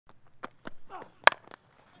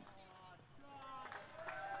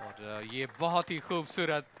ये बहुत ही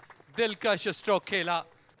खूबसूरत दिलकश स्ट्रोक खेला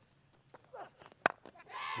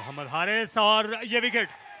मोहम्मद हारिस, और ये विकेट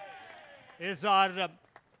इस बार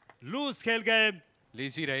लूज खेल गए।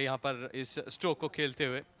 लेजी रहे यहाँ पर इस स्ट्रोक को खेलते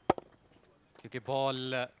हुए, क्योंकि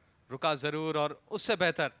बॉल रुका जरूर और उससे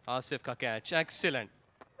बेहतर आसिफ का कैच, एक्सीलेंट।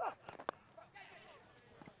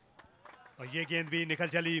 और ये गेंद भी निकल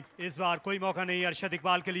चली। इस बार कोई मौका नहीं अरशद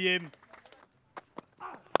इकबाल के लिए।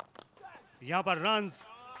 यहाँ पर रन्स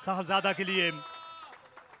साहबजादा के लिए।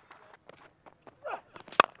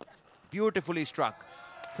 Beautifully struck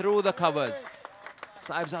through the covers.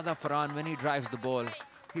 Sahibzada Farhan, when he drives the ball,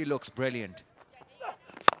 he looks brilliant.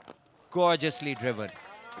 Gorgeously driven.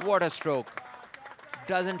 What a stroke.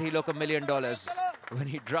 Doesn't he look $1 million when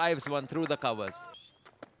he drives one through the covers?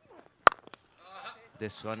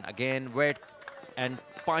 This one again wet and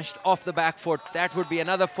punched off the back foot. That would be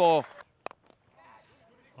another 4.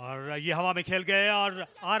 और ये हवा में खेल गए और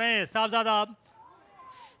आ रहे हैं साहबजादा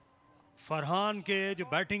फरहान के जो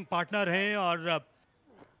बैटिंग पार्टनर हैं, और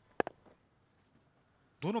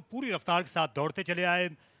दोनों पूरी रफ्तार के साथ दौड़ते चले आए।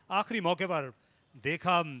 आखिरी मौके पर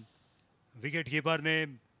देखा विकेट कीपर ने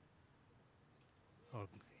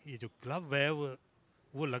ये जो ग्लव है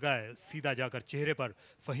वो लगा है सीधा जाकर चेहरे पर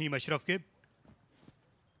फहीम अशरफ के।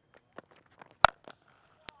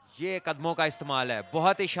 ये कदमों का इस्तेमाल है,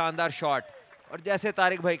 बहुत ही शानदार शॉट, और जैसे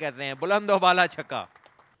तारिक भाई कहते हैं, बुलंद बाला छक्का।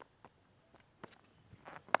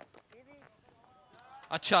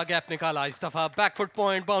 अच्छा गैप निकाला इस दफा, बैकफुट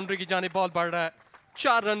पॉइंट, बाउंड्री की जानिब बॉल बढ़ रहा है,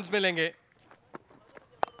 4 रन मिलेंगे।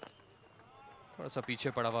 थोड़ा सा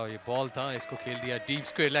पीछे पड़ा हुआ ये बॉल था, इसको खेल दिया डीप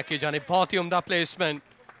स्क्वायर लेग की जानिब, बहुत ही उम्दा प्लेसमेंट।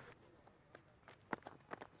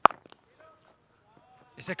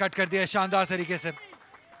 इसे कट कर दिया शानदार तरीके से।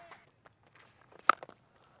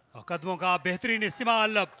 और कदमों का बेहतरीन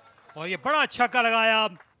इस्तेमाल, और ये बड़ा छक्का लगाया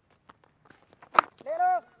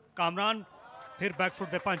कामरान, फिर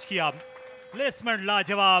बैकफुट पे पंच किया, प्लेसमेंट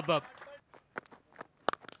लाजवाब,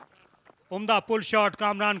 उम्दा पुल शॉट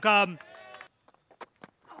कामरान का।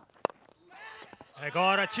 एक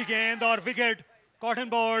और अच्छी गेंद और विकेट, कॉटन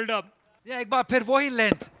बोल्ड। ये एक बार फिर वही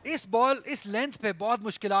लेंथ, इस लेंथ पे बहुत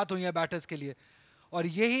मुश्किलात हुई है बैटर्स के लिए, और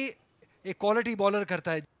यही एक क्वालिटी बॉलर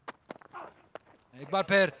करता है। एक बार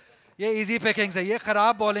फिर ये इजी पिकिंग्स है, ये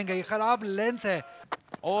खराब बॉलिंग है, ये खराब लेंथ है।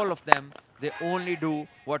 All of them, they only do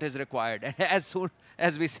what is required, and as soon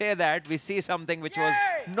as we say that, we see something which was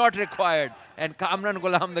not required, and Kamran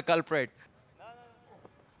Ghulam the culprit.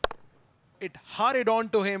 It hurried on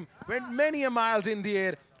to him, went many a miles in the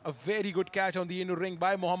air. A very good catch on the inner ring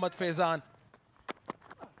by Mohammad Faizan.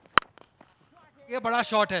 ये बड़ा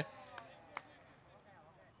shot है,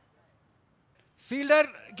 fielder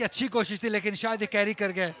की अच्छी कोशिश थी लेकिन शायद ये कैरी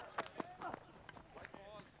कर गए।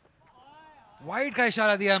 वाइड का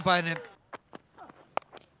इशारा दिया अंपायर ने।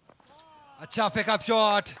 अच्छा पिकअप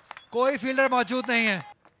शॉट, कोई फील्डर मौजूद नहीं है।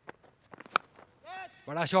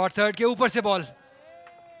 बड़ा शॉट थर्ड के ऊपर से बॉल,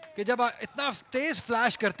 कि जब आप इतना तेज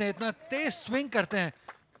फ्लैश करते हैं, इतना तेज स्विंग करते हैं।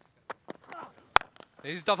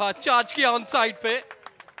 इस दफा चार्ज किया ऑन साइड पे,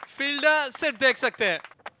 फील्डर सिर्फ देख सकते हैं।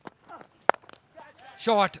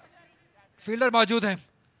 शॉट, फील्डर मौजूद है,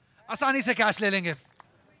 आसानी से कैच ले लेंगे।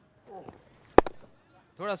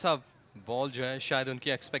 थोड़ा सा बॉल जो है शायद उनकी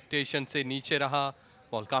एक्सपेक्टेशन से नीचे रहा,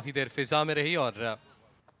 बॉल काफी देर फिजा में रही, और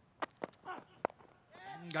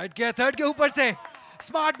गाइड किया थर्ड के ऊपर से,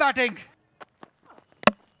 स्मार्ट बैटिंग,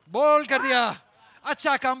 बॉल कर दिया।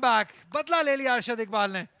 अच्छा कमबैक, बदला ले लिया अरशद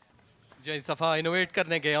इकबाल ने। जो इस दफा इनोवेट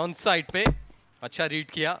करने गए ऑन साइड पे, अच्छा रीड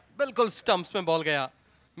किया, बिल्कुल स्टंप्स में बॉल गया,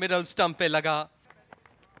 मिडल स्टंप पे लगा,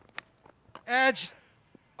 एज,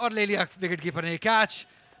 और ले लिया विकेट कीपर ने कैच।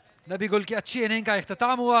 नबी गुल की अच्छी इनिंग का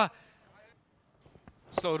इख्तिताम हुआ।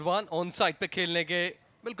 स्लोअर वन ऑन साइड पे खेलने के,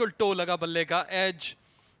 बिल्कुल टो लगा बल्ले का, एज,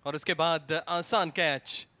 और उसके बाद आसान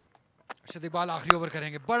कैच। अरशद इकबाल आखिरी ओवर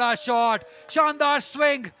करेंगे। बड़ा शॉट, शानदार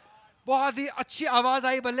स्विंग, बहुत ही अच्छी आवाज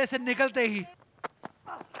आई बल्ले से निकलते ही।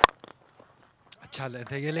 अच्छा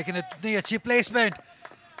लेंथ है ये, लेकिन इतनी अच्छी प्लेसमेंट,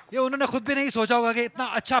 ये उन्होंने खुद भी नहीं सोचा होगा कि इतना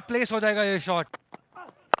अच्छा प्लेस हो जाएगा ये शॉट।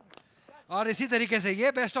 और इसी तरीके से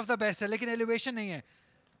ये बेस्ट ऑफ द बेस्ट है, लेकिन एलिवेशन नहीं है।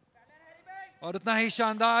 और उतना ही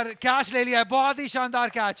शानदार कैच ले लिया है, बहुत ही शानदार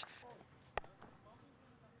कैच।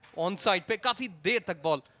 ऑन साइड पे काफी देर तक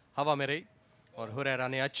बॉल हवा में रही, और हुरैरा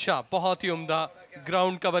ने अच्छा, बहुत ही उम्दा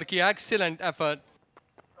ग्राउंड कवर किया, एक्सीलेंट एफर्ट।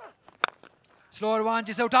 स्लोअर वन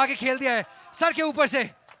जिसे उठा के खेल दिया है सर के ऊपर से,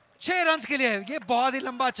 6 रन के लिए। ये बहुत ही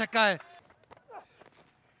लंबा छक्का है,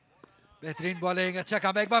 बेहतरीन बॉलिंग, अच्छा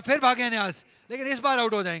काम। एक बार फिर भागे न्याज, लेकिन इस बार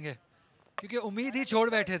आउट हो जाएंगे क्योंकि उम्मीद ही छोड़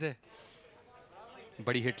बैठे थे।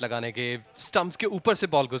 बड़ी हिट लगाने के, स्टंप्स के ऊपर से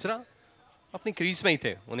बॉल गुजरा, अपनी क्रीज में ही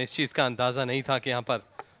थे, उन्हें इस चीज का अंदाजा नहीं था कि यहाँ पर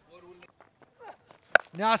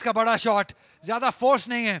न्यास का बड़ा शॉट, ज्यादा फोर्स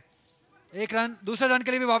नहीं है, एक रन, दूसरे रन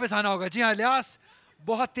के लिए भी वापस आना होगा। जी हाँ, न्यास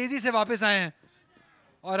बहुत तेजी से वापस आए हैं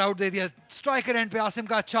और आउट दे दिया। स्ट्राइकर एंड पे आसिम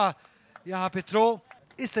का अच्छा यहाँ पे थ्रो,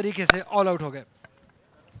 इस तरीके से ऑल आउट हो गए।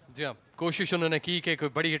 जी हाँ, कोशिश उन्होंने की कि कोई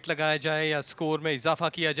बड़ी हिट लगाया जाए या स्कोर में इजाफा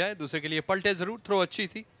किया जाए, दूसरे के लिए पलटे जरूर, थ्रो अच्छी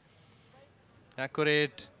थी,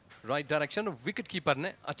 accurate, right direction, wicket keeper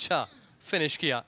ने अच्छा फिनिश किया।